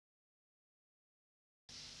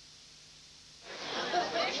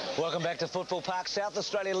Welcome back to Football Park. South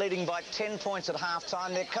Australia leading by 10 points at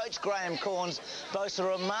half-time. Their coach, Graham Cornes, boasts a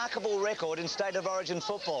remarkable record in State of Origin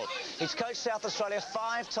football. He's coached South Australia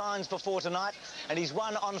 5 times before tonight, and he's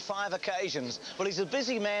won on 5 occasions. Well, he's a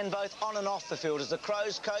busy man both on and off the field as the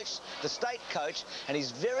Crows coach, the state coach, and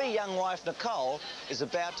his very young wife, Nicole, is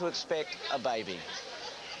about to expect a baby.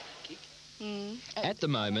 At the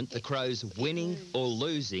moment, the Crows winning or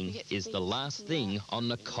losing is the last thing on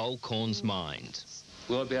Nicole Cornes' mind.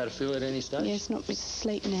 Will I be able to feel it at any stage? Yeah, it's not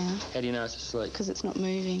asleep now. How do you know it's asleep? Because it's not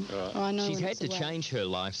moving. Right. I know She's had to change her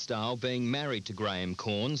lifestyle being married to Graham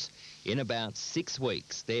Cornes. In about 6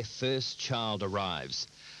 weeks, their first child arrives.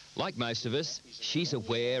 Like most of us, she's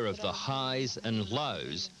aware of the highs and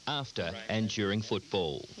lows after and during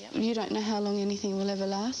football. You don't know how long anything will ever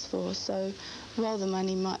last for, so while the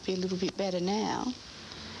money might be a little bit better now,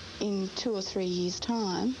 in 2 or 3 years'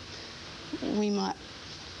 time, we might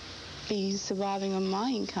be surviving on my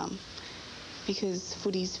income because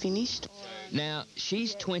footy's finished. Now,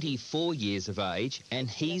 she's 24 years of age and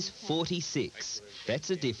he's 46. That's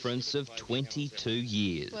a difference of 22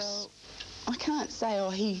 years. Well, I can't say, oh,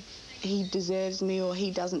 he deserves me or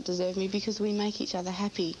he doesn't deserve me, because we make each other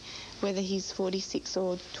happy, whether he's 46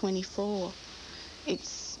 or 24.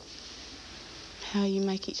 It's how you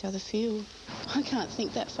make each other feel. I can't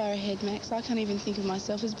think that far ahead, Max. I can't even think of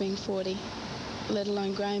myself as being 40, let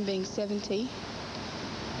alone Graham being 70.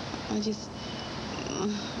 I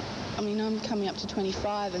mean, I'm coming up to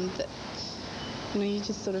 25 and you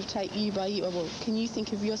just sort of take year by year. Well, can you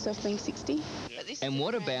think of yourself being 60? And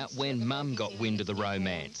what about when Mum got wind of the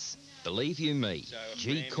romance? Believe you me,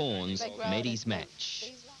 G. Cornes met his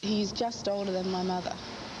match. He's just older than my mother.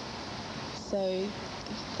 So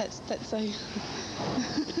that's so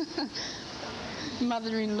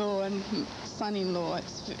mother-in-law and son-in-law.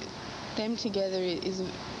 Them together is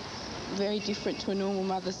very different to a normal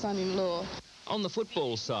mother-son-in-law. On the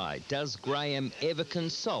football side, does Graham ever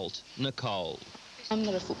consult Nicole? I'm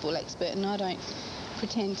not a football expert and I don't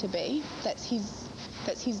pretend to be. That's his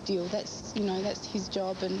deal. That's his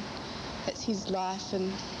job and that's his life,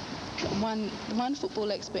 and one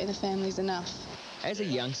football expert in the family is enough. As a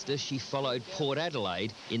youngster, she followed Port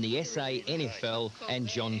Adelaide in the SA, NFL and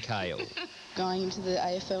John Cale. Going into the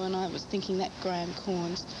AFL, and I was thinking that Graham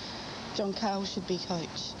Cornes, John Cale should be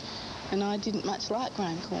coach. And I didn't much like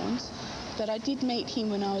Graham Cornes, but I did meet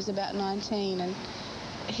him when I was about 19, and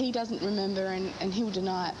he doesn't remember and he'll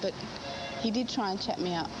deny it, but he did try and chat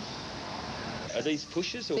me up. Are these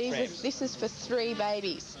pushes or prams? This is for 3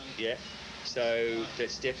 babies. Yeah, so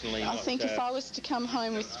that's definitely not... I think if I was to come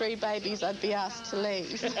home with 3 babies, I'd be asked to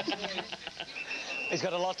leave. He's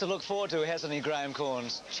got a lot to look forward to, hasn't he, Graham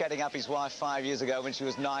Cornes? Chatting up his wife 5 years ago when she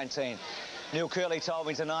was 19. Neil Curley told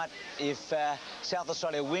me tonight if South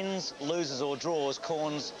Australia wins, loses or draws,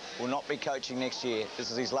 Cornes will not be coaching next year.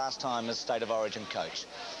 This is his last time as State of Origin coach.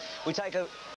 We take a